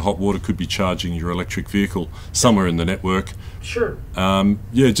heating your hot water could be charging your electric vehicle somewhere in the network. Sure.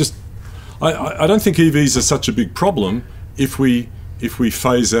 Yeah, just I don't think EVs are such a big problem if we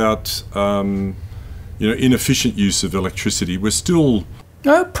phase out inefficient use of electricity. We're still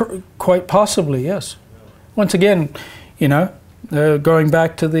quite possibly, yes. Once again, going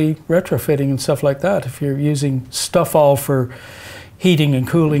back to the retrofitting and stuff like that, if you're using stuff all for heating and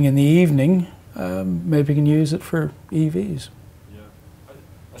cooling in the evening, maybe you can use it for EVs. Yeah,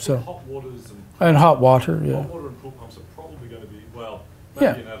 I so think hot waters and hot water, yeah. Hot water and pool pumps are probably going to be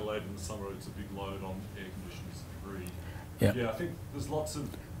maybe in Adelaide in the summer it's a big load on air conditioners to breathe. Yeah. Yeah, I think there's lots of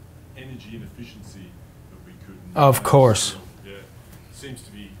energy inefficiency that we could. Of course. Yeah, seems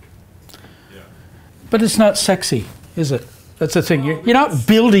to be. Yeah. But it's not sexy, is it? That's the thing. You're not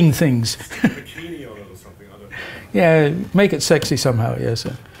building things. Bikini on it or something. I don't know. Yeah, make it sexy somehow. Yes.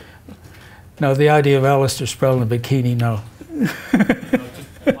 No, the idea of Alistair Sproul in a bikini, no.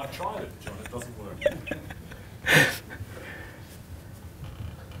 I tried it, John. It doesn't work.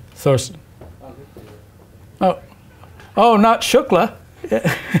 Thorsten. Oh, not Shukla.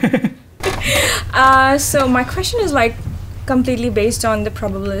 So my question is completely based on the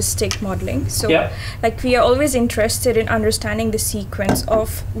probabilistic modeling. So we are always interested in understanding the sequence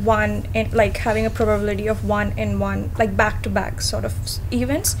of one and having a probability of one in one, back-to-back sort of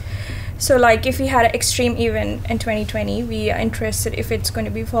events. So if we had an extreme event in 2020, we are interested if it's going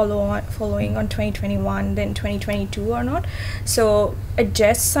to be following on 2021, then 2022 or not. So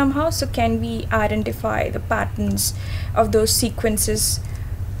adjust somehow. So can we identify the patterns of those sequences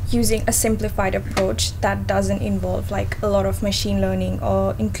using a simplified approach that doesn't involve a lot of machine learning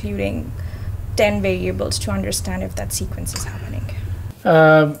or including 10 variables to understand if that sequence is happening?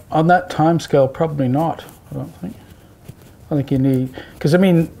 On that time scale, probably not, I don't think. I think you need, because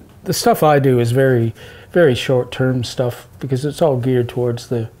the stuff I do is very, very short-term stuff because it's all geared towards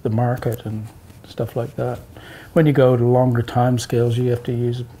the market and stuff like that. When you go to longer time scales, you have to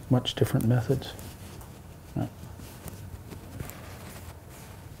use much different methods.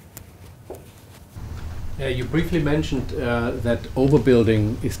 You briefly mentioned that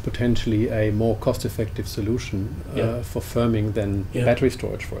overbuilding is potentially a more cost-effective solution for firming than battery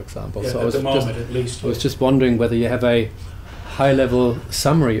storage, for example. So at the moment, at least. I was just wondering whether you have a high-level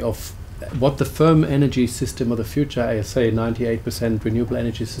summary of what the firm energy system of the future, I say 98% renewable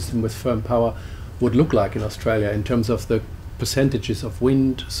energy system with firm power, would look like in Australia in terms of the percentages of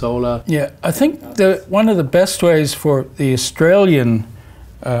wind, solar. Yeah, I think one of the best ways for the Australian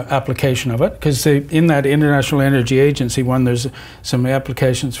application of it, because in that International Energy Agency one, there's some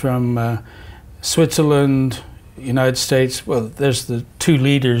applications from Switzerland, United States. Well, there's the two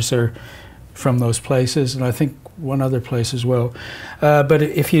leaders are from those places, and I think one other place as well. But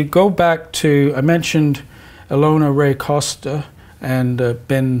if you go back to, I mentioned Ilona Ray Costa and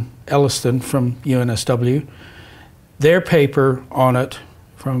Ben Elliston from UNSW, their paper on it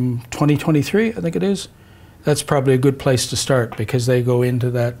from 2023, I think it is, that's probably a good place to start, because they go into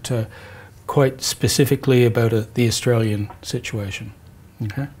that quite specifically about the Australian situation.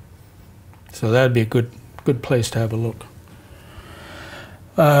 Okay, so that'd be a good place to have a look.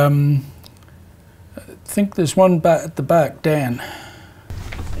 I think there's one back at the back, Dan.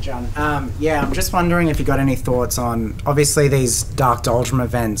 Hey John, yeah, I'm just wondering if you got any thoughts on, obviously these dark doldrum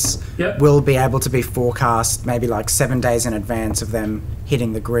events will be able to be forecast maybe like 7 days in advance of them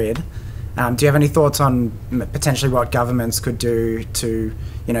hitting the grid. Do you have any thoughts on potentially what governments could do to,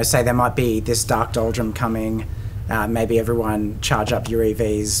 you know, say there might be this dark doldrum coming, maybe everyone charge up your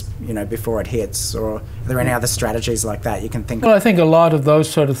EVs, you know, before it hits, or are there any other strategies like that you can think of? Well, I think a lot of those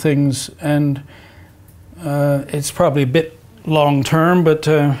sort of things, and it's probably a bit long term, but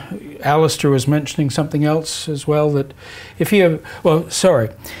Alistair was mentioning something else as well, that if you have, well, sorry,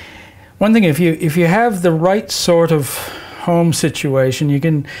 one thing, if you have the right sort of home situation, you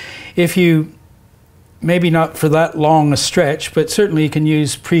can, if you, maybe not for that long a stretch, but certainly you can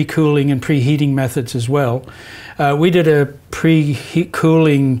use pre-cooling and preheating methods as well. We did a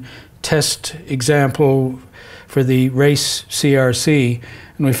pre-cooling test example for the race CRC,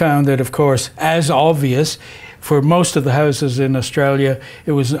 and we found that, of course, as obvious, for most of the houses in Australia,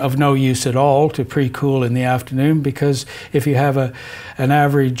 it was of no use at all to pre-cool in the afternoon, because if you have an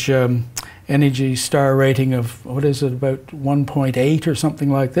average Energy Star rating of, what is it, about 1.8 or something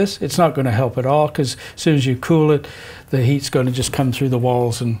like this, it's not going to help at all, because as soon as you cool it, the heat's going to just come through the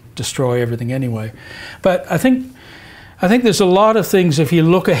walls and destroy everything anyway. But I think there's a lot of things, if you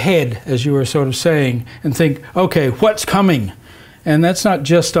look ahead, as you were sort of saying, and think, okay, what's coming? And that's not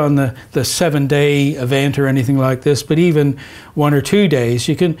just on the 7-day event or anything like this, but even 1 or 2 days.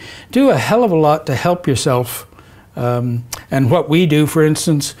 You can do a hell of a lot to help yourself. And what we do, for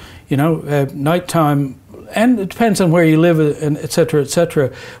instance, you know, nighttime, and it depends on where you live, and et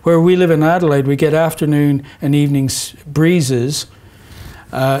cetera, where we live in Adelaide, we get afternoon and evening breezes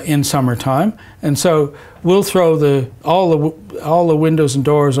in summertime, and so we'll throw all the windows and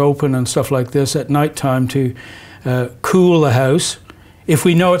doors open and stuff like this at nighttime to cool the house, if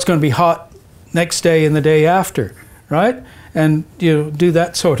we know it's going to be hot next day and the day after, right? And you know, do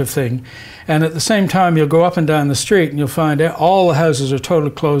that sort of thing. And at the same time, you'll go up and down the street and you'll find all the houses are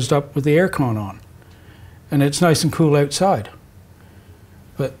totally closed up with the aircon on, and it's nice and cool outside.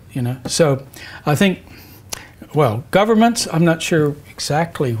 But you know, so I think, well, governments, I'm not sure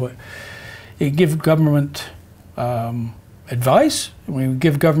exactly what you give government advice. We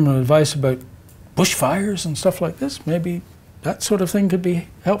give government advice about bushfires and stuff like this. Maybe that sort of thing could be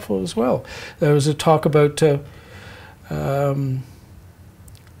helpful as well. There was a talk about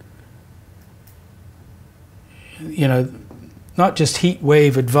you know, not just heat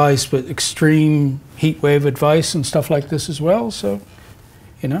wave advice, but extreme heat wave advice and stuff like this as well. So,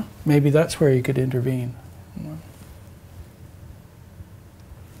 you know, maybe that's where you could intervene.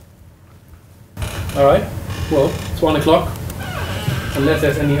 All right. Well, it's 1 o'clock. Unless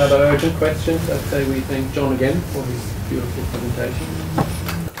there's any other urgent questions, I'd say we thank John again for his beautiful presentation.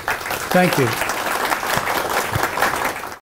 Thank you.